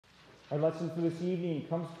Our lesson for this evening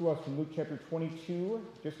comes to us from Luke chapter 22,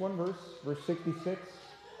 just one verse, verse 66.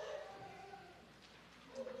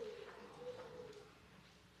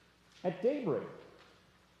 At daybreak,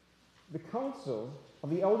 the council of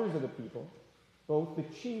the elders of the people, both the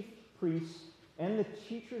chief priests and the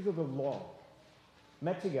teachers of the law,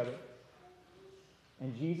 met together,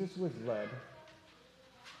 and Jesus was led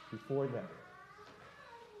before them.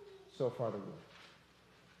 So far the word.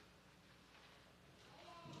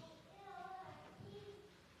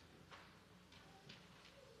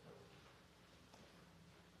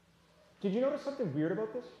 Did you notice something weird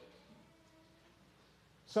about this?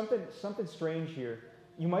 Something strange here.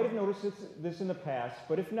 You might have noticed this in the past,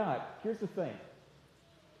 but if not, here's the thing.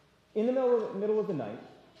 In the middle of the night,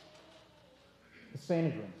 the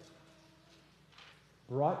Sanhedrin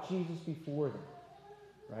brought Jesus before them,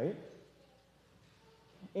 right?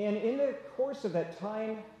 And in the course of that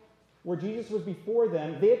time where Jesus was before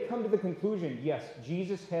them, they had come to the conclusion, yes,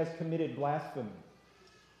 Jesus has committed blasphemy.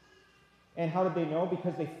 And how did they know?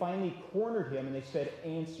 Because they finally cornered him and they said,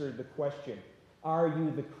 answer the question. Are you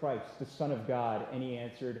the Christ, the Son of God? And he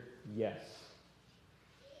answered, yes.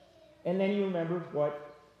 And then you remember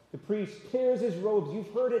what? The priest tears his robes.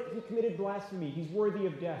 You've heard it. He committed blasphemy. He's worthy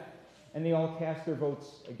of death. And they all cast their votes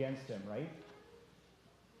against him, right?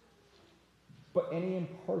 But any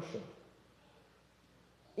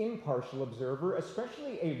impartial observer,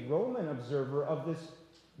 especially a Roman observer of this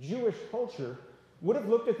Jewish culture, would have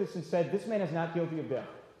looked at this and said, this man is not guilty of death.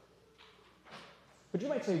 But you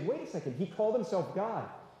might say, wait a second, he called himself God.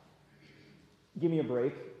 Give me a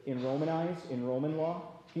break. In Roman eyes, in Roman law,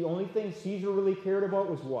 the only thing Caesar really cared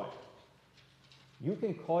about was what? You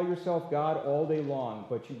can call yourself God all day long,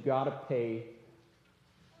 but you've got to pay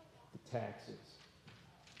the taxes.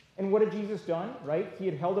 And what had Jesus done, right? He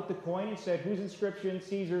had held up the coin and said, whose inscription?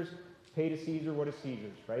 Caesar's. Pay to Caesar what is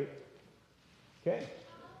Caesar's, right? Okay.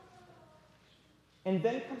 And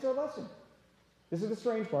then comes our lesson. This is the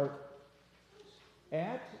strange part.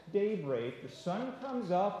 At daybreak, the sun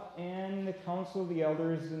comes up, and the council of the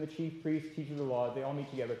elders and the chief priests, teachers of the law, they all meet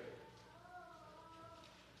together.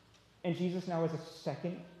 And Jesus now has a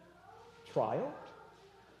second trial?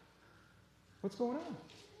 What's going on?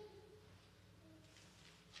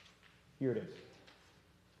 Here it is.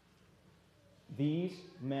 These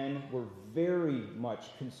men were very much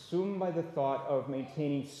consumed by the thought of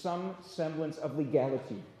maintaining some semblance of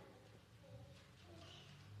legality.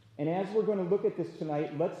 And as we're going to look at this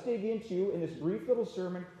tonight, let's dig into, in this brief little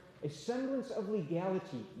sermon, a semblance of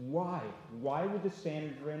legality. Why? Why would the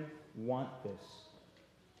Sanhedrin want this?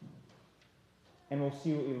 And we'll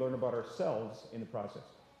see what we learn about ourselves in the process.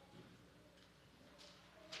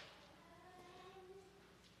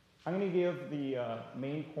 I'm going to give the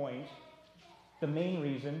main point, the main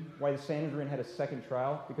reason why the Sanhedrin had a second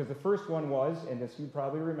trial, because the first one was, and this you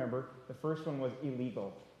probably remember, the first one was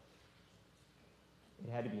illegal. It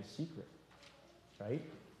had to be a secret, right?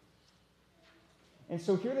 And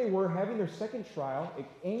so here they were having their second trial,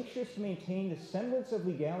 anxious to maintain the semblance of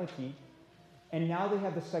legality, and now they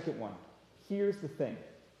have the second one. Here's the thing.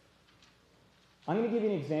 I'm going to give you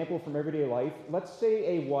an example from everyday life. Let's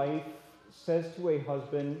say a wife says to a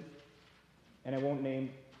husband, and I won't name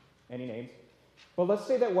any names, but let's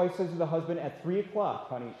say that wife says to the husband, at 3 o'clock,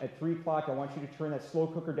 honey, at 3 o'clock, I want you to turn that slow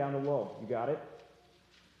cooker down to low. You got it?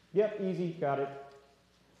 Yep, easy, got it.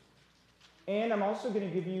 And I'm also going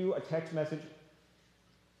to give you a text message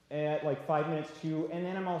at like 5 minutes to, and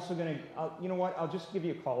then I'm also going to, you know what, I'll just give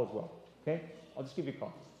you a call as well, okay? I'll just give you a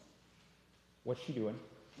call. What's she doing?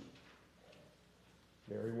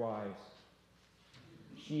 Very wise.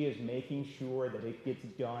 She is making sure that it gets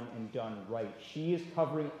done and done right. She is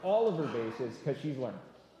covering all of her bases because she's learned,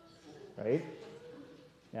 right?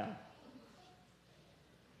 Now,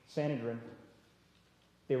 Sanhedrin,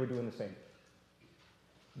 they were doing the same.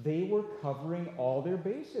 They were covering all their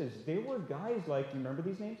bases. They were guys like, you remember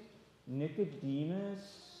these names? Nicodemus,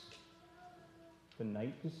 the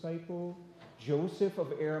night disciple, Joseph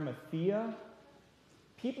of Arimathea.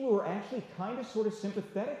 People who were actually kind of sort of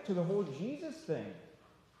sympathetic to the whole Jesus thing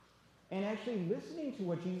and actually listening to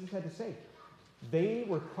what Jesus had to say. They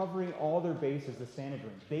were covering all their bases, the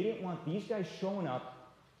Sanhedrin. They didn't want these guys showing up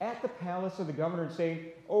at the palace of the governor and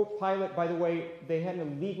saying, oh, Pilate, by the way, they had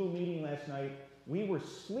an illegal meeting last night. We were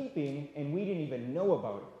sleeping, and we didn't even know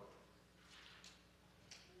about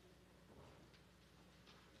it.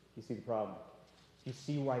 You see the problem? You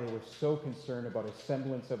see why they were so concerned about a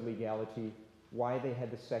semblance of legality, why they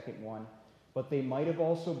had the second one. But they might have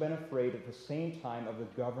also been afraid at the same time of the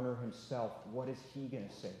governor himself. What is he going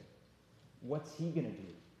to say? What's he going to do?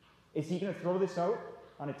 Is he going to throw this out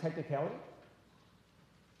on a technicality?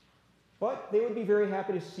 But they would be very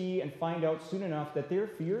happy to see and find out soon enough that their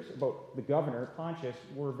fears about the governor, Pontius,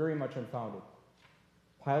 were very much unfounded.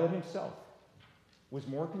 Pilate himself was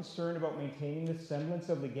more concerned about maintaining the semblance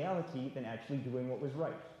of legality than actually doing what was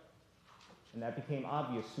right. And that became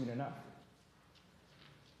obvious soon enough.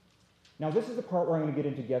 Now, this is the part where I'm going to get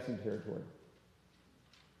into guessing territory.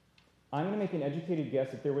 I'm going to make an educated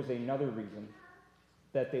guess that there was another reason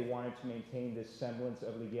that they wanted to maintain this semblance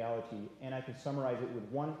of legality, and I can summarize it with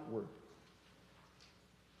one word: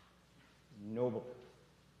 noble.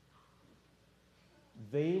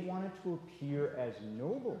 They wanted to appear as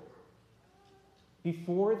noble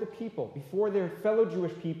before the people, before their fellow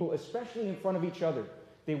Jewish people, especially in front of each other.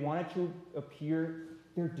 They wanted to appear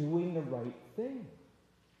they're doing the right thing.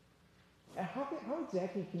 And how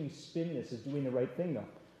exactly can you spin this as doing the right thing, though?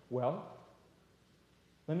 Well,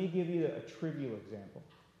 let me give you a trivial example.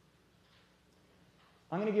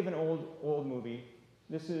 I'm going to give an old movie.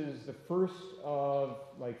 This is the first of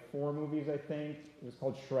like 4 movies, I think. It was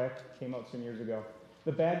called Shrek. Came out some years ago.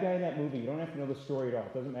 The bad guy in that movie, you don't have to know the story at all.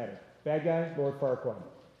 It doesn't matter. Bad guy, Lord Farquaad.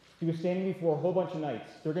 He was standing before a whole bunch of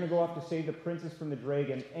knights. They're going to go off to save the princess from the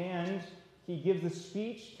dragon, and he gives a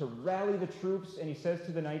speech to rally the troops, and he says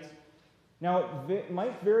to the knights, "Now, it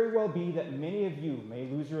might very well be that many of you may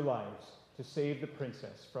lose your lives to save the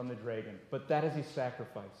princess from the dragon, but that is a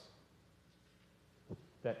sacrifice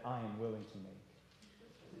that I am willing to make."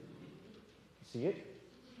 See it?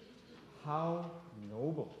 How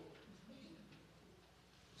noble.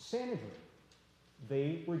 Sanhedrin.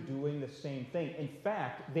 They were doing the same thing. In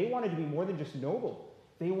fact, they wanted to be more than just noble.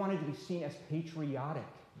 They wanted to be seen as patriotic.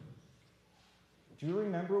 Do you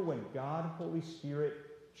remember when God, Holy Spirit,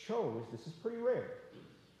 chose, this is pretty rare,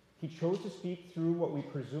 he chose to speak through what we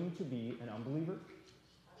presume to be an unbeliever,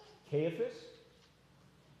 Caiaphas?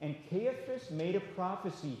 And Caiaphas made a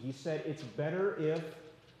prophecy. He said, it's better if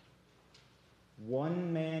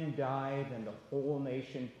one man die than the whole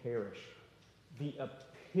nation perish. The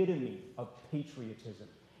epitome of patriotism.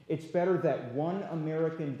 It's better that one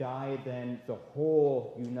American die than the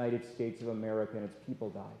whole United States of America and its people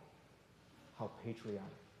die. How patriotic.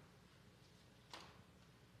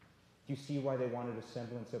 Do you see why they wanted a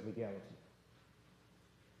semblance of legality?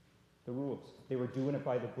 The rules. They were doing it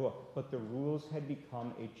by the book, but the rules had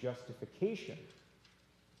become a justification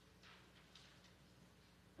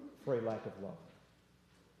for a lack of love.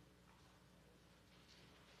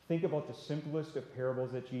 Think about the simplest of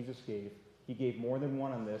parables that Jesus gave. He gave more than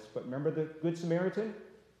one on this, but remember the Good Samaritan?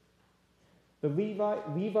 The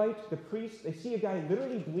Levite, the priest, they see a guy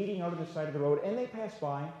literally bleeding out of the side of the road, and they pass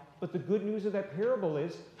by, but the good news of that parable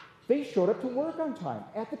is they showed up to work on time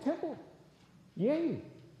at the temple. Yay!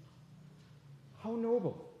 How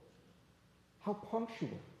noble. How punctual.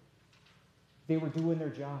 They were doing their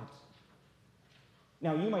jobs.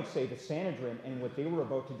 Now, you might say the Sanhedrin and what they were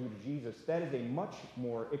about to do to Jesus, that is a much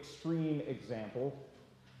more extreme example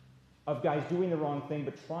of guys doing the wrong thing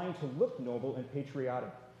but trying to look noble and patriotic.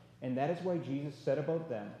 And that is why Jesus said about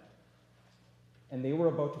them, and they were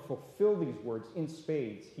about to fulfill these words in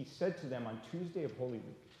spades. He said to them on Tuesday of Holy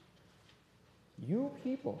Week, "You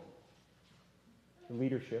people, the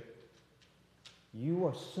leadership, you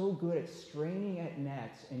are so good at straining at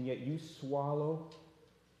gnats, and yet you swallow,"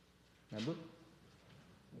 remember?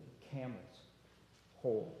 "Camels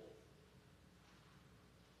whole."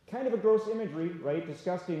 Kind of a gross imagery, right?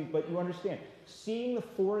 Disgusting, but you understand. Seeing the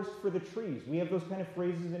forest for the trees. We have those kind of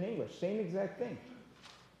phrases in English. Same exact thing.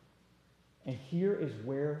 And here is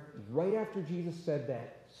where, right after Jesus said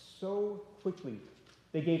that, so quickly,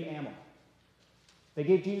 they gave ammo. They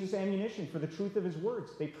gave Jesus ammunition for the truth of his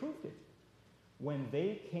words. They proved it. When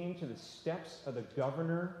they came to the steps of the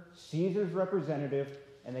governor, Caesar's representative,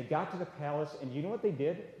 and they got to the palace, and you know what they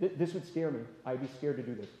did? This would scare me. I'd be scared to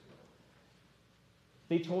do this.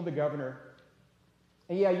 They told the governor,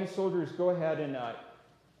 "Hey, yeah, you soldiers, go ahead and,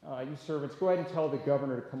 you servants, go ahead and tell the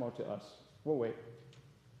governor to come out to us. We'll wait."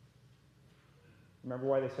 Remember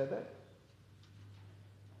why they said that?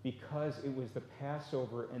 Because it was the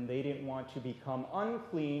Passover, and they didn't want to become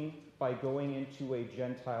unclean by going into a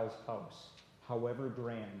Gentile's house, however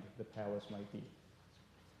grand the palace might be.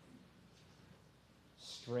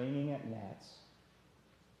 Straining at gnats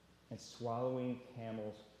and swallowing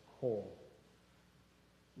camels whole.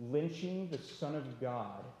 Lynching the Son of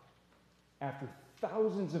God after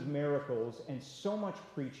thousands of miracles and so much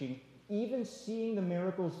preaching, even seeing the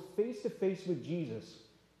miracles face to face with Jesus,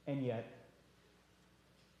 and yet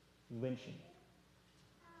lynching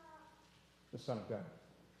the Son of God.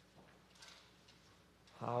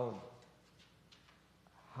 How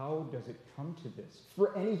does it come to this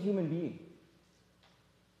for any human being?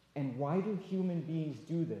 And why do human beings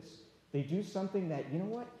do this? They do something that, you know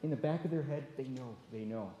what? In the back of their head, they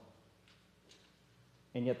know.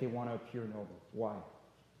 And yet they want to appear noble. Why?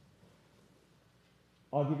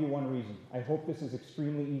 I'll give you one reason. I hope this is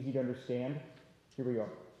extremely easy to understand. Here we go.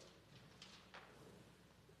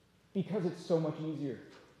 Because it's so much easier.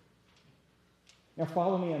 Now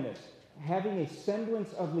follow me on this. Having a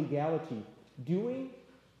semblance of legality, doing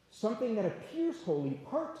something that appears holy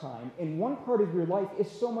part-time in one part of your life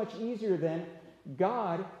is so much easier than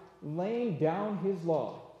God laying down his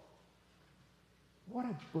law. What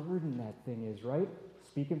a burden that thing is, right?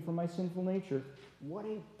 Speaking from my sinful nature, what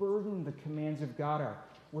a burden the commands of God are,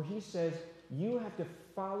 where he says you have to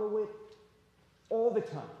follow it all the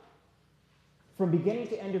time, from beginning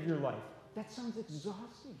to end of your life. That sounds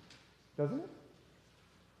exhausting, doesn't it?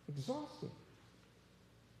 Exhausting.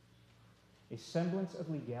 A semblance of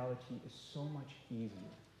legality is so much easier.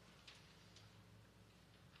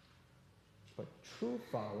 But true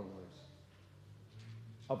followers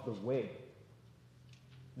of the way,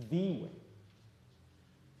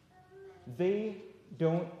 they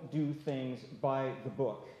don't do things by the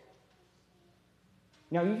book.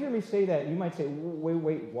 Now, you hear me say that, you might say,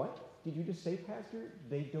 wait, what? Did you just say, Pastor?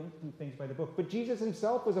 They don't do things by the book. But Jesus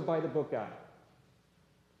himself was a by-the-book guy,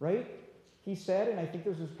 right? He said, and I think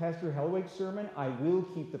this was Pastor Helwig's sermon, I will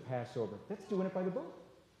keep the Passover. That's doing it by the book.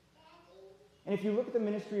 And if you look at the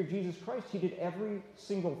ministry of Jesus Christ, he did every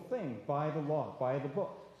single thing by the law, by the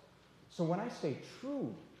book. So when I say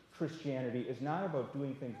true Christianity is not about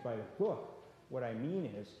doing things by the book, what I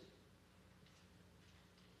mean is,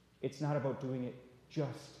 it's not about doing it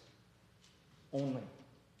just only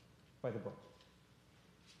by the book.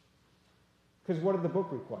 Because what did the book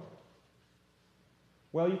require?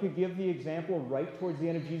 Well, you could give the example right towards the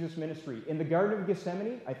end of Jesus' ministry. In the Garden of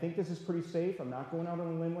Gethsemane, I think this is pretty safe. I'm not going out on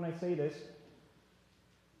a limb when I say this.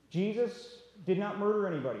 Jesus did not murder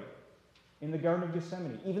anybody in the Garden of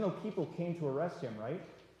Gethsemane, even though people came to arrest him, right?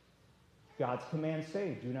 God's commands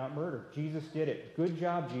say, do not murder. Jesus did it. Good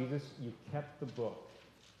job, Jesus. You kept the book.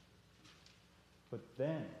 But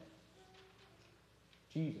then,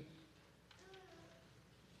 Jesus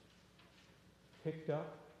picked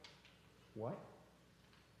up what?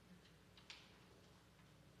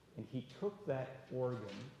 And he took that organ,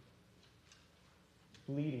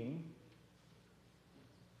 bleeding,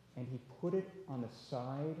 and he put it on the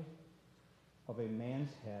side of a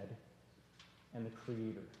man's head, and the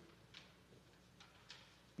Creator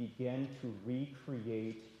began to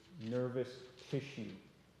recreate nervous tissue,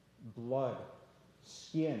 blood,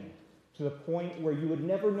 skin, to the point where you would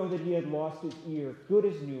never know that he had lost his ear. Good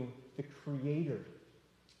as new, the Creator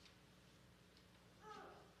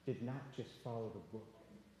did not just follow the book.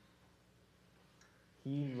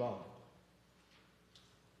 He loved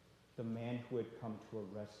the man who had come to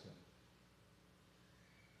arrest him.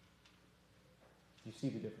 You see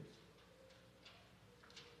the difference?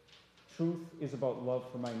 Truth is about love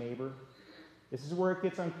for my neighbor. This is where it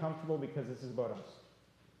gets uncomfortable because this is about us.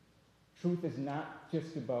 Truth is not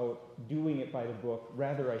just about doing it by the book.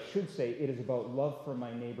 Rather, I should say, it is about love for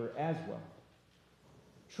my neighbor as well.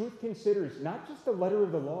 Truth considers not just the letter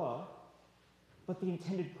of the law, but the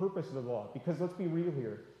intended purpose of the law. Because let's be real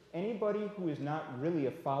here. Anybody who is not really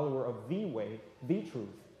a follower of the way, the truth,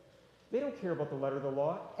 they don't care about the letter of the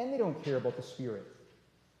law, and they don't care about the Spirit.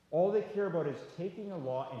 All they care about is taking a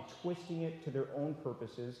law and twisting it to their own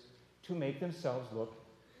purposes to make themselves look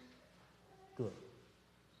good.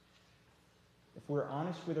 If we're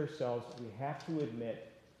honest with ourselves, we have to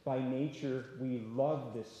admit, by nature, we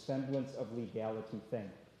love this semblance of legality thing.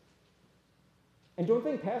 And don't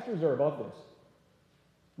think pastors are above this.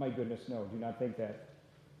 My goodness, no, do not think that.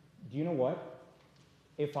 Do you know what?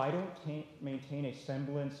 If I don't maintain a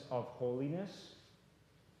semblance of holiness,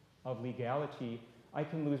 of legality, I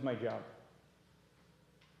can lose my job.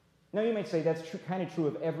 Now you might say that's kind of true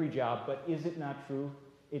of every job, but is it not true?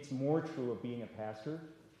 It's more true of being a pastor.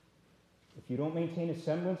 If you don't maintain a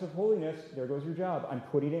semblance of holiness, there goes your job. I'm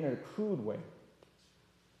putting it in a crude way.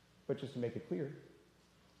 But just to make it clear,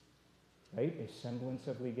 right? A semblance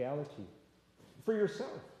of legality. For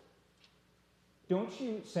yourself. Don't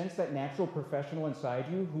you sense that natural professional inside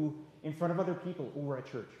you who, in front of other people, oh, we're at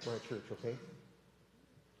church, okay?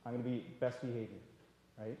 I'm going to be best behavior,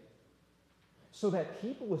 right? So that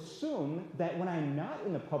people assume that when I'm not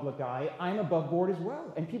in the public eye, I'm above board as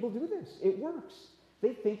well. And people do this. It works.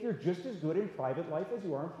 They think you're just as good in private life as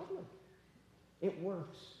you are in public. It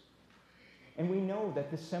works. And we know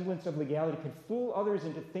that this semblance of legality can fool others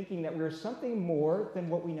into thinking that we are something more than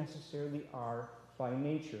what we necessarily are by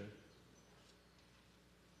nature.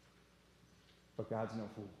 But God's no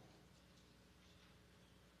fool.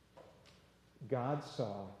 God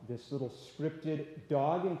saw this little scripted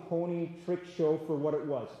dog and pony trick show for what it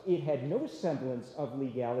was. It had no semblance of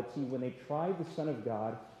legality when they tried the Son of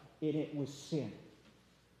God, and it was sin.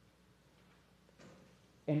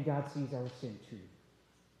 And God sees our sin too.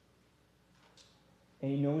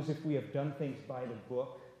 And he knows if we have done things by the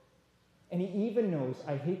book. And he even knows,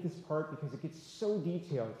 I hate this part because it gets so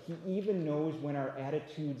detailed, he even knows when our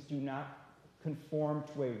attitudes do not conform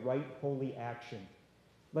to a right, holy action.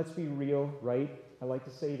 Let's be real, right? I like to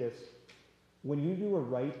say this. When you do a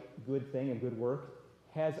right, good thing, a good work,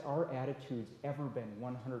 has our attitudes ever been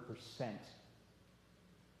 100%?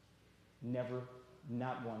 Never,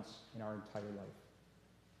 not once in our entire life.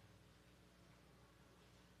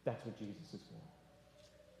 That's what Jesus is for.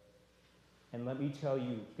 And let me tell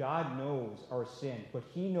you, God knows our sin, but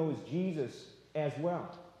he knows Jesus as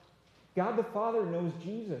well. God the Father knows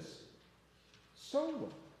Jesus so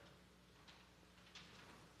well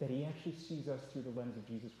that he actually sees us through the lens of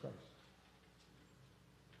Jesus Christ.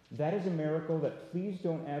 That is a miracle that please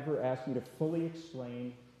don't ever ask me to fully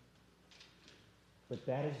explain, but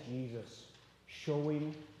that is Jesus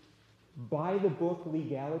showing by the book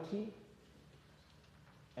legality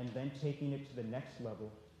and then taking it to the next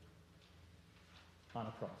level on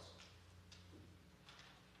a cross.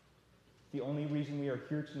 The only reason we are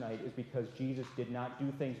here tonight is because Jesus did not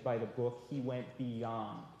do things by the book. He went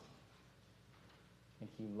beyond. And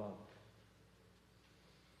he loved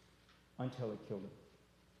until it killed him.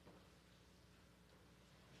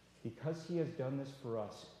 Because he has done this for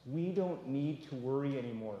us, we don't need to worry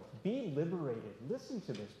anymore. Be liberated. Listen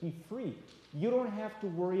to this. Be free. You don't have to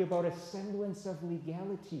worry about a semblance of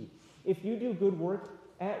legality. If you do good work,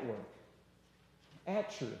 at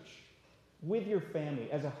church, with your family,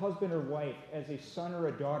 as a husband or wife, as a son or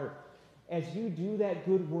a daughter, as you do that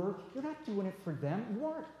good work, you're not doing it for them. You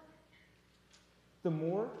aren't. The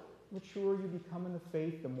more mature you become in the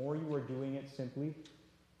faith, the more you are doing it simply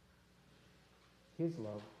his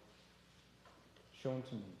love shown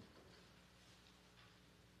to me.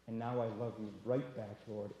 And now I love you right back,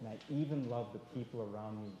 Lord, and I even love the people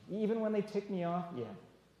around me. Even when they tick me off,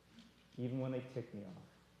 even when they tick me off.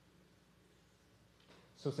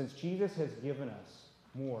 So since Jesus has given us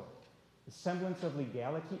more, the semblance of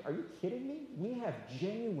legality, are you kidding me? We have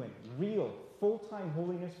genuine, real, full-time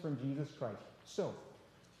holiness from Jesus Christ. So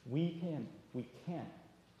we can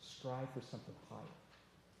strive for something higher,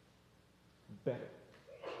 better.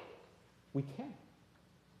 We can.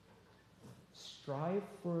 Strive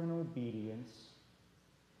for an obedience,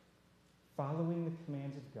 following the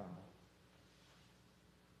commands of God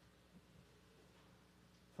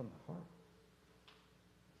from the heart.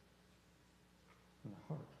 From the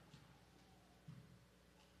heart.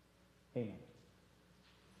 Amen.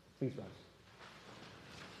 Please rise.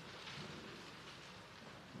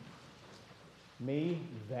 May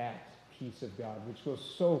that peace of God, which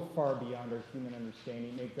goes so far beyond our human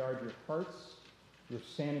understanding, may guard your hearts, your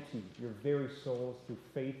sanity, your very souls through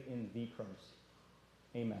faith in the Christ.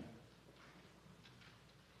 Amen.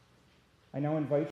 I now invite